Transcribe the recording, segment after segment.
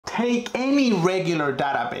take any regular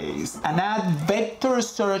database and add vector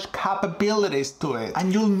search capabilities to it,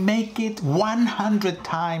 and you'll make it 100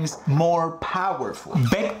 times more powerful.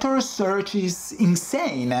 Vector search is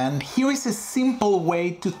insane, and here is a simple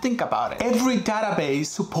way to think about it. Every database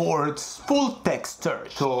supports full text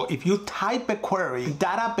search. So if you type a query, the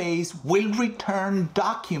database will return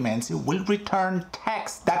documents, it will return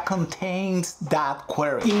text that contains that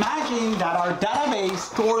query. Imagine that our database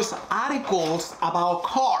stores articles about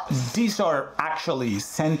cars. These are actually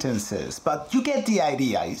sentences, but you get the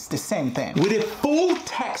idea, it's the same thing. With a full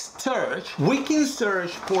text search, we can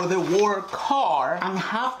search for the word car and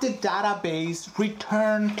have the database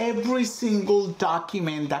return every single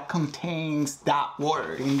document that contains that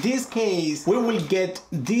word. In this case, we will get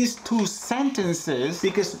these two sentences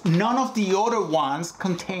because none of the other ones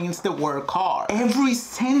contains the word car. Every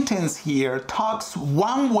sentence here talks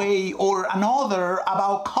one way or another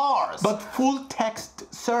about cars, but full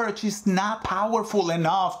text search is not powerful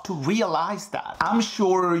enough to realize that. I'm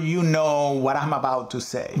sure you know what I'm about to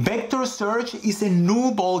say. Vector search is a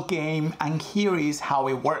new ball game, and here is how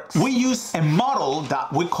it works. We use a model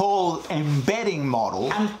that we call embedding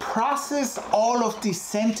model and process all of the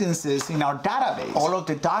sentences in our database, all of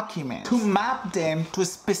the documents, to map them to a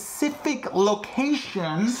specific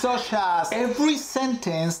location, such as every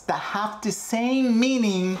sentence that have the same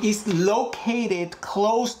meaning is located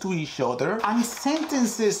close to each other, and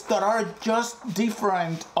sentences that are just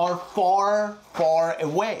different are far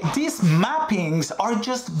away. These mappings are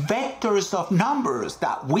just vectors of numbers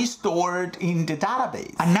that we stored in the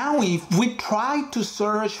database. And now if we try to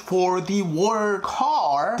search for the word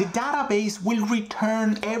car, the database will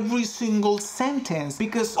return every single sentence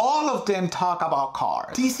because all of them talk about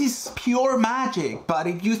cars. This is pure magic, but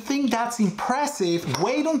if you think that's impressive,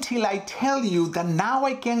 wait until I tell you that now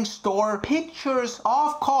I can store pictures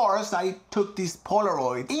of cars. I took this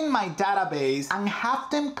Polaroid in my database and have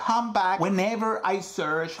them come back whenever I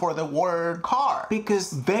search for the word car,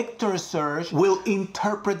 because vector search will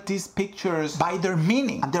interpret these pictures by their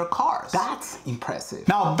meaning and their cars. That's impressive.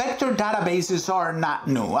 Now, vector databases are not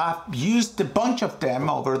new. I've used a bunch of them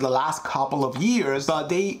over the last couple of years, but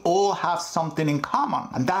they all have something in common,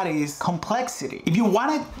 and that is complexity. If you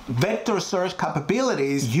wanted vector search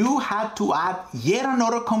capabilities, you had to add yet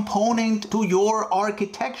another component to your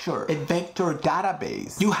architecture, a vector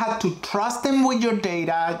database. You had to trust them with your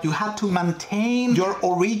data, you had to maintain your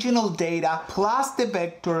original data plus the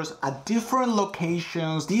vectors at different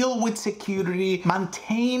locations, deal with security,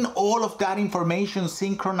 maintain all of that information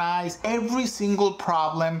synchronized, every single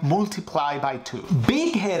problem multiplied by 2.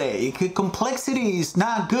 Big headache. Complexity is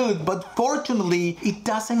not good, but fortunately it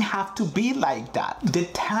doesn't have to be like that. The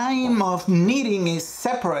time of needing a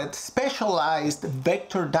separate specialized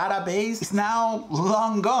vector database is now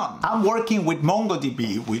long gone. I'm working with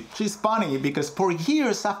MongoDB, which is funny because for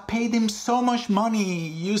years I've paid them so much money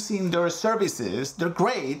using their services. They're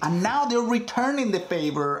great, and now they're returning the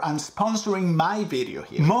favor and sponsoring my video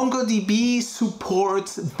here. MongoDB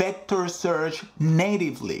supports vector search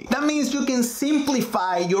natively. That means you can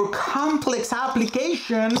simplify your complex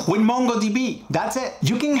application with MongoDB. That's it.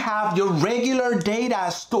 You can have your regular data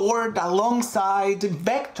stored alongside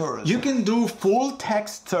vectors. You can do full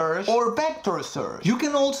text search or vector search. You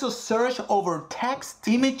can also search over text,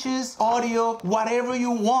 images, audio, whatever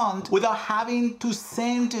you want without having to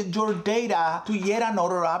send your data to yet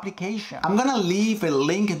another application. I'm gonna leave a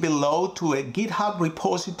link below to a GitHub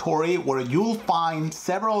repository where you'll find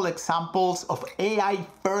several examples of AI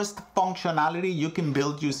first functionality you can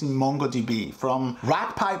build using MongoDB, from RAG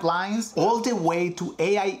pipelines all the way to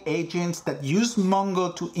AI agents that use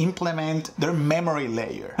Mongo to implement their memory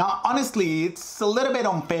layer. Now, honestly, it's a little bit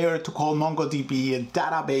unfair to call MongoDB a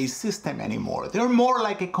database system anymore. They're more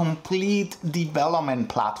like a complete development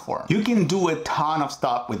platform. You can do a ton of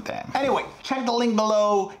stuff with them. Anyway, check the link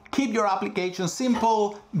below, keep your application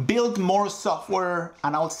simple, build more software,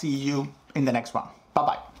 and I'll see you in the next one.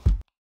 Bye-bye.